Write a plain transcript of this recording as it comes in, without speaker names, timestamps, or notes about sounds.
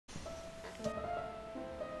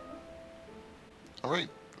Alright,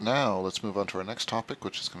 now let's move on to our next topic,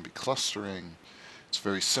 which is going to be clustering. It's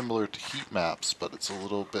very similar to heat maps, but it's a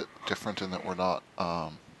little bit different in that we're not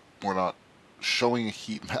showing a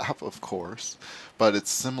heat map, of course, but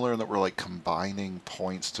it's similar in that we're like combining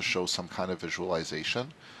points to show some kind of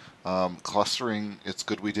visualization. Clustering, it's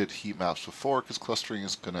good we did heat maps before, because clustering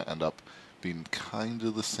is going to end up being kind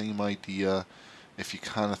of the same idea. If you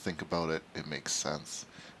kind of think about it, it makes sense.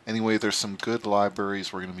 Anyway, there's some good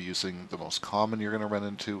libraries we're going to be using. The most common you're going to run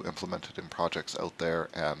into, implemented in projects out there,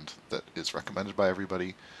 and that is recommended by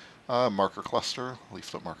everybody. Marker cluster,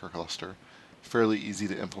 leaflet marker cluster. Fairly easy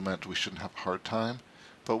to implement. We shouldn't have a hard time,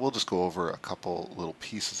 but we'll just go over a couple little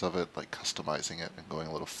pieces of it, like customizing it and going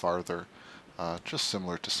a little farther, just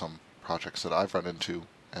similar to some projects that I've run into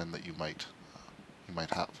and that you might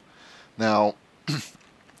have. Now,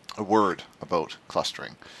 a word about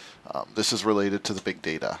clustering. This is related to the big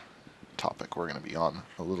data topic we're going to be on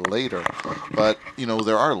a little later, but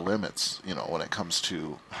there are limits when it comes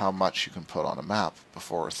to how much you can put on a map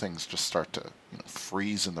before things just start to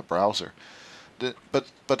freeze in the browser. But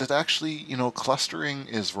it actually, clustering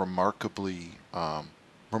is remarkably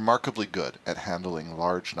good at handling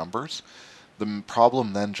large numbers. The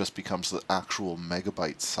problem then just becomes the actual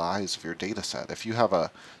megabyte size of your data set. If you have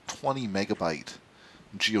a 20 megabyte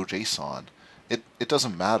GeoJSON, it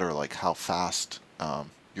doesn't matter like how fast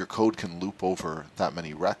your code can loop over that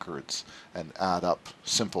many records and add up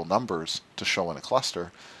simple numbers to show in a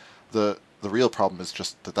cluster. The real problem is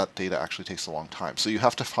just that data actually takes a long time. So you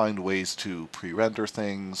have to find ways to pre-render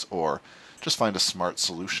things or just find a smart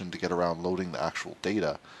solution to get around loading the actual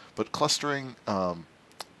data. But clustering,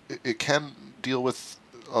 it can deal with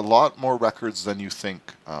a lot more records than you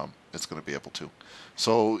think it's going to be able to.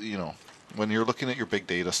 So, when you're looking at your big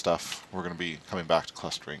data stuff, we're going to be coming back to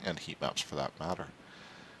clustering and heat maps for that matter.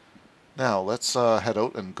 Now, let's head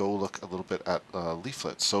out and go look a little bit at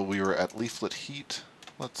Leaflet. So we were at Leaflet Heat.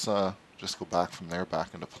 Let's just go back from there,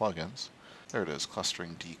 back into plugins. There it is,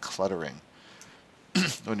 clustering decluttering.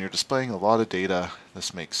 When you're displaying a lot of data,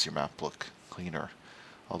 this makes your map look cleaner.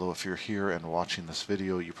 Although if you're here and watching this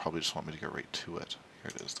video, you probably just want me to get right to it.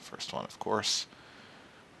 Here it is, the first one, of course.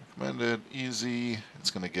 Recommended, easy.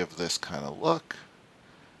 It's going to give this kind of look.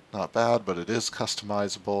 Not bad, but it is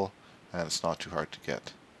customizable, and it's not too hard to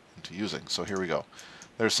get into using. So here we go.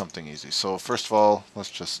 There's something easy. So first of all,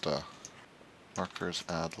 let's just markers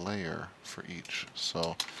add layer for each.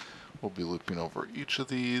 So we'll be looping over each of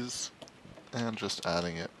these and just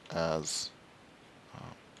adding it as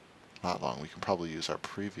not long. We can probably use our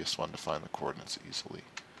previous one to find the coordinates easily.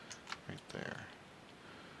 Right there.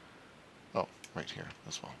 Oh, right here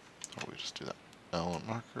as well. How do we just do that? Element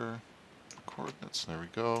marker, coordinates, there we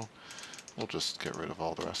go. We'll just get rid of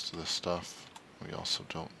all the rest of this stuff. We also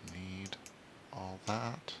don't need all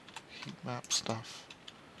that heat map stuff.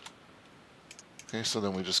 Okay, so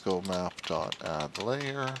then we just go map.add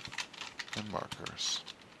layer and markers.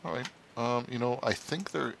 Alright, I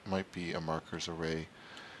think there might be a markers array.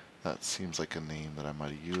 That seems like a name that I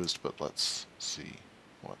might have used, but let's see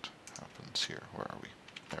what happens here. Where are we?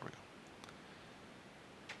 There we go.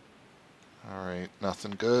 Alright,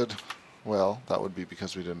 nothing good. Well, that would be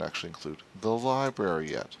because we didn't actually include the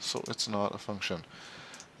library yet, so it's not a function.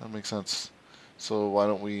 That makes sense. So why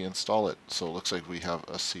don't we install it? So it looks like we have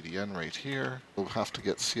a CDN right here. We'll have to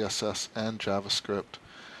get CSS and JavaScript.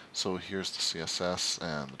 So here's the CSS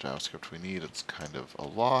and the JavaScript we need. It's kind of a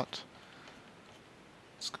lot.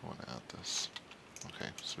 Let's go and add this.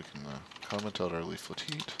 Okay, so we can comment out our leaflet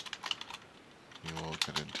heat. We will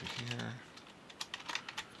get into here.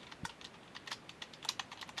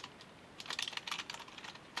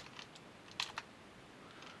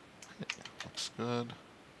 Okay, looks good.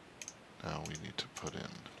 Now we need to put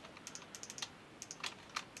in,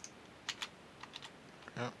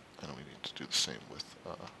 yeah, and we need to do the same with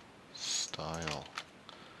style.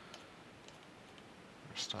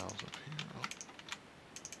 Our styles up here. Oh.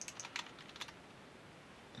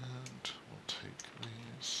 And we'll take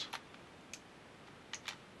these,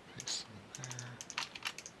 paste them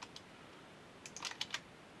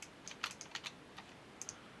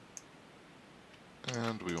in there.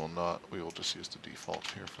 And we will just use the default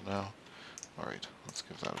here for now. Alright, let's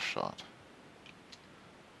give that a shot.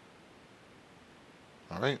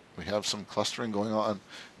 Alright, we have some clustering going on.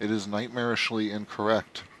 It is nightmarishly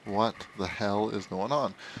incorrect. What the hell is going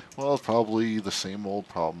on? Well, probably the same old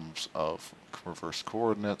problems of reverse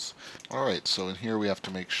coordinates. Alright, so in here we have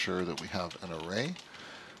to make sure that we have an array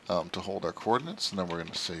to hold our coordinates, and then we're going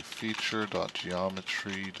to say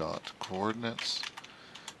feature.geometry.coordinates.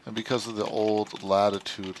 And because of the old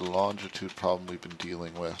latitude, longitude problem we've been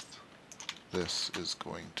dealing with, this is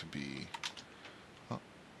going to be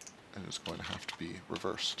it is going to have to be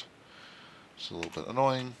reversed. It's a little bit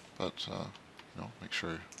annoying, but you know, make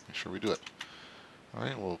sure we do it. All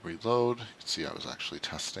right, we'll reload. You can see I was actually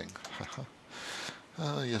testing.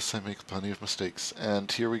 Yes, I make plenty of mistakes.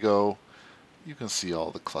 And here we go. You can see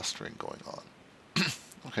all the clustering going on.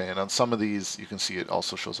 Okay, and on some of these, you can see it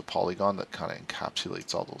also shows a polygon that kind of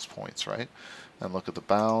encapsulates all those points, right? And look at the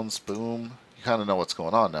bounds, boom. You kind of know what's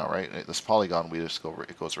going on now, right? This polygon,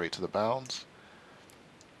 it goes right to the bounds,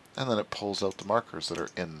 and then it pulls out the markers that are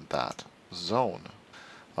in that zone.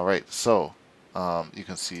 All right, so you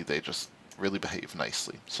can see they just really behave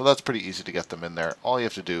nicely. So that's pretty easy to get them in there. All you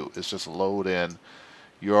have to do is just load in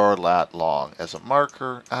your lat long as a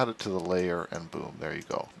marker, add it to the layer, and boom, there you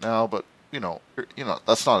go. Now, but you know,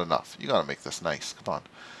 that's not enough. You got to make this nice. Come on.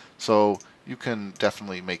 So you can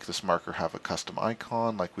definitely make this marker have a custom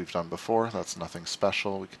icon like we've done before. That's nothing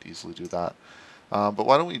special. We could easily do that. But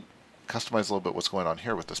why don't we customize a little bit what's going on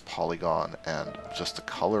here with this polygon and just the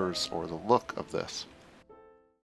colors or the look of this.